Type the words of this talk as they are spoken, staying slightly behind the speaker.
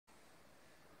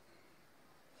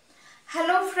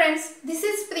Hello friends, this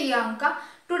is Priyanka.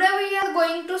 Today we are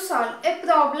going to solve a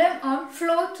problem on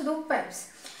flow through pipes.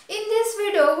 In this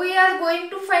video we are going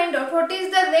to find out what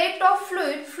is the rate of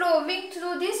fluid flowing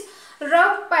through this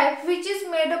rough pipe which is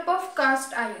made up of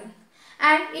cast iron,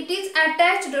 and it is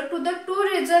attached to the two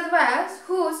reservoirs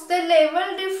whose the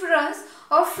level difference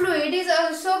of fluid is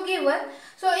also given.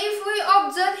 So if we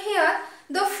observe here,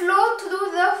 the flow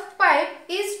through the pipe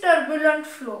is turbulent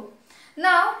flow.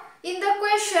 Now in the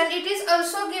question it is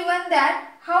also given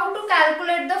that how to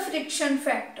calculate the friction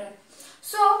factor.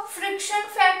 So friction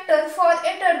factor for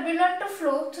a turbulent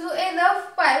flow through a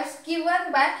rough pipe is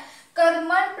given by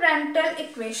Karman-Prandtl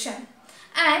equation,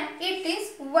 and it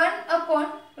is 1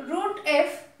 upon root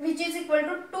f, which is equal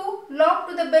to 2 log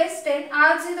to the base 10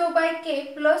 r0 by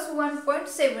k plus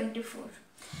 1.74,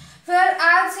 where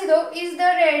r0 is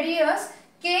the radius,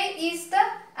 k is the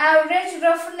average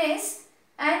roughness,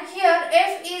 and here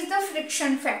f is the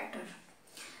friction factor.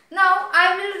 Now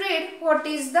I will read what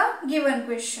is the given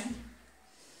question.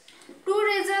 Two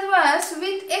reservoirs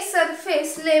with a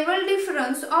surface level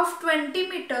difference of 20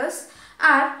 meters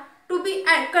are to be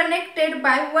connected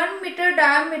by 1 meter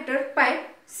diameter pipe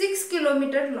 6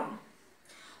 km long.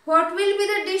 What will be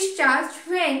the discharge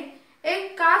when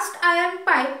a cast iron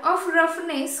pipe of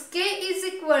roughness k is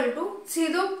equal to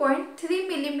 0.3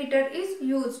 mm is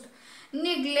used?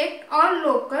 Neglect all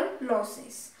local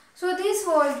losses. So this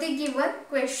was the given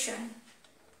question.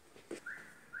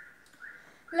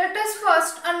 Let us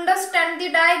first understand the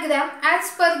diagram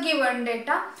as per given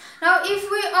data. Now if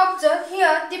we observe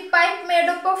here, the pipe made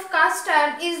up of cast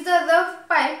iron is the rough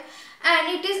pipe, and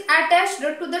it is attached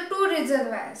to the two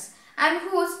reservoirs, and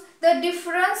whose the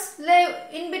difference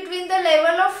in between the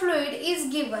level of fluid is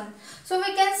given. So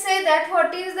we can say that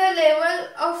what is the level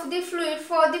of the fluid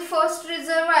for the first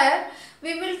reservoir.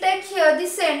 We will take here the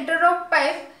center of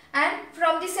pipe, and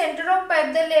from the center of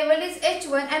pipe the level is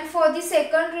H1, and for the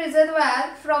second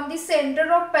reservoir from the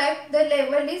center of pipe the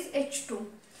level is H2.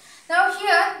 Now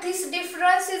here this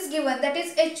difference is given, that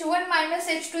is H1 minus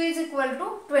H2 is equal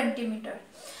to 20 meter.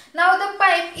 Now the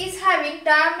pipe is having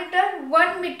diameter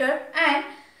 1 meter, and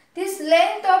this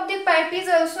length of the pipe is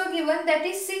also given, that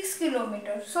is 6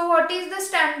 km. So what is the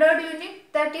standard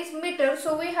unit? That is meter.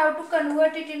 So we have to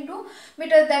convert it into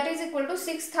meter, that is equal to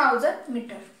 6000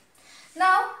 meter.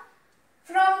 Now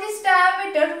from this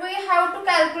diameter we have to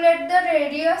calculate the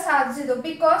radius r0,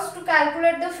 because to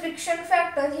calculate the friction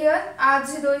factor here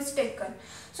r0 is taken.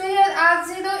 So here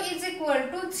r0 is equal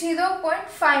to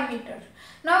 0.5 meter.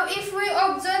 Now if we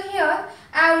observe here,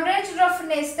 average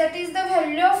roughness, that is the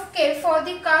value of k for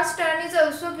the cast iron is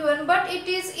also given, but it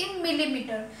is in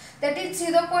millimeter, that is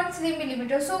 0.3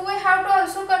 millimeter. So we have to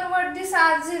also convert this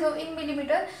r0 in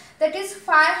millimeter, that is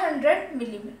 500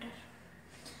 millimeter.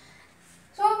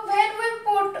 So when we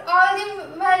put all the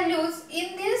values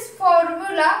in this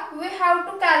formula, we have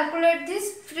to calculate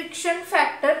this friction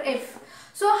factor F.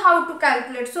 So how to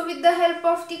calculate? So with the help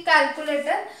of the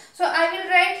calculator, so I will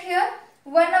write here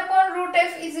 1 upon root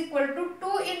f is equal to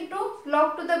 2 into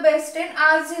log to the base 10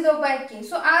 r0 by k.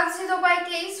 So r0 by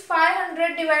k is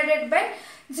 500 divided by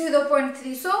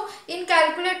 0.3. So in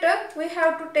calculator we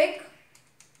have to take,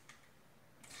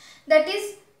 that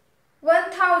is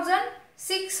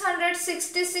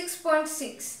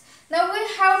 1666.6. Now we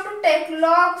have to take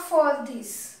log for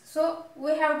this. So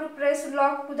we have to press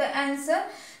log to the answer,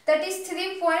 that is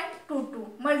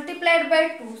 3.22 multiplied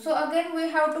by 2. So again we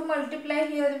have to multiply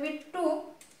here with 2,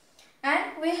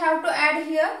 and we have to add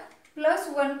here plus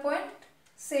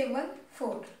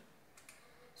 1.74.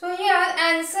 So here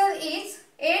answer is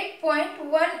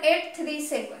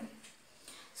 8.1837.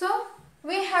 So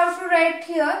we have to write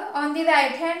here on the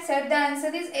right hand side, the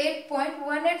answer is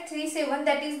 8.1837,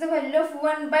 that is the value of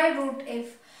 1 by root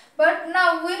f. But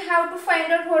now we have to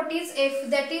find out what is f,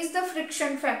 that is the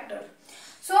friction factor.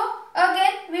 So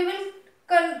again we will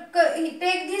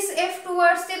take this f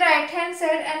towards the right hand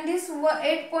side and this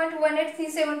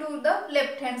 8.1837 to the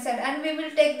left hand side, and we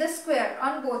will take the square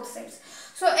on both sides.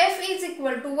 So f is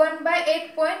equal to 1 by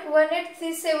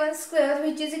 8.1837 square,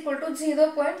 which is equal to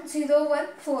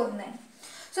 0.0149.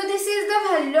 So this is the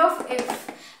value of f,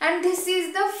 and this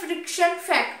is the friction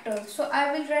factor. So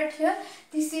I will write here,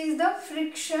 this is the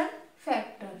friction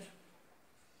factor.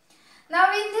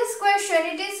 Now in this question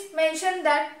it is mentioned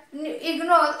that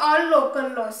ignore all local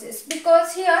losses,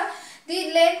 because here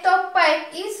the length of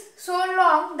pipe is so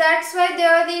long, that's why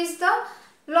there is the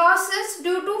losses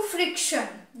due to friction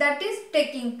that is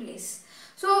taking place.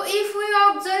 So if we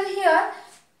observe here,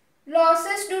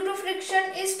 losses due to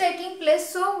friction is taking place,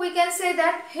 so we can say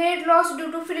that head loss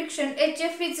due to friction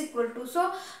HF is equal to,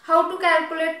 so how to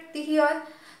calculate here?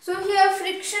 So here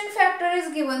friction factor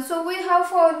is given. So we have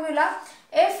formula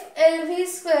FLV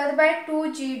square by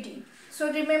 2GD.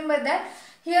 So remember that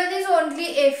here is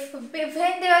only F. When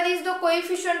there is the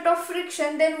coefficient of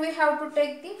friction, then we have to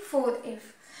take the 4F.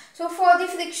 So for the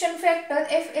friction factor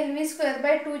FLV square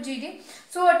by 2GD.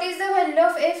 So what is the value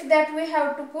of F that we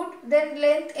have to put? Then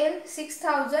length L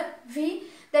 6000, V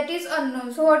that is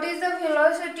unknown. So what is the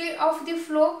velocity of the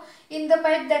flow in the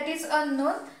pipe? That is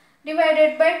unknown,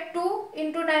 divided by 2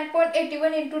 into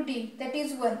 9.81 into D, that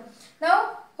is 1.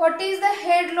 Now what is the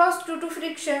head loss due to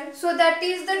friction? So that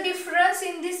is the difference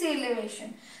in this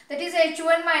elevation, that is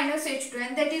H1 minus H2,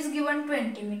 and that is given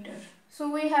 20 meter. So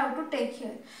we have to take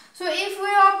here. So if we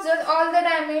observe all the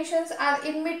dimensions are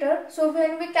in meter, so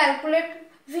when we calculate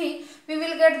V, we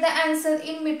will get the answer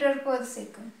in meter per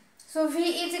second. So V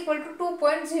is equal to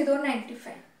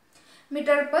 2.095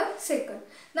 meter per second.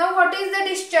 Now what is the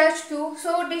discharge Q?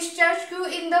 So discharge Q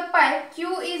in the pipe,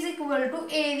 Q is equal to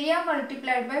area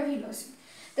multiplied by velocity.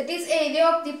 That is area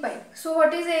of the pipe. So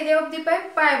what is area of the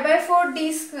pipe? Pi by 4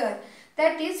 D square.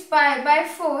 That is pi by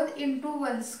 4 into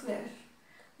 1 square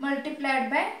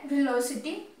multiplied by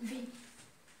velocity V.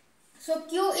 So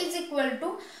Q is equal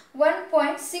to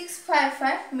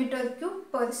 1.655 meter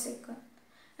cube per second.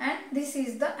 And this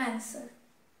is the answer.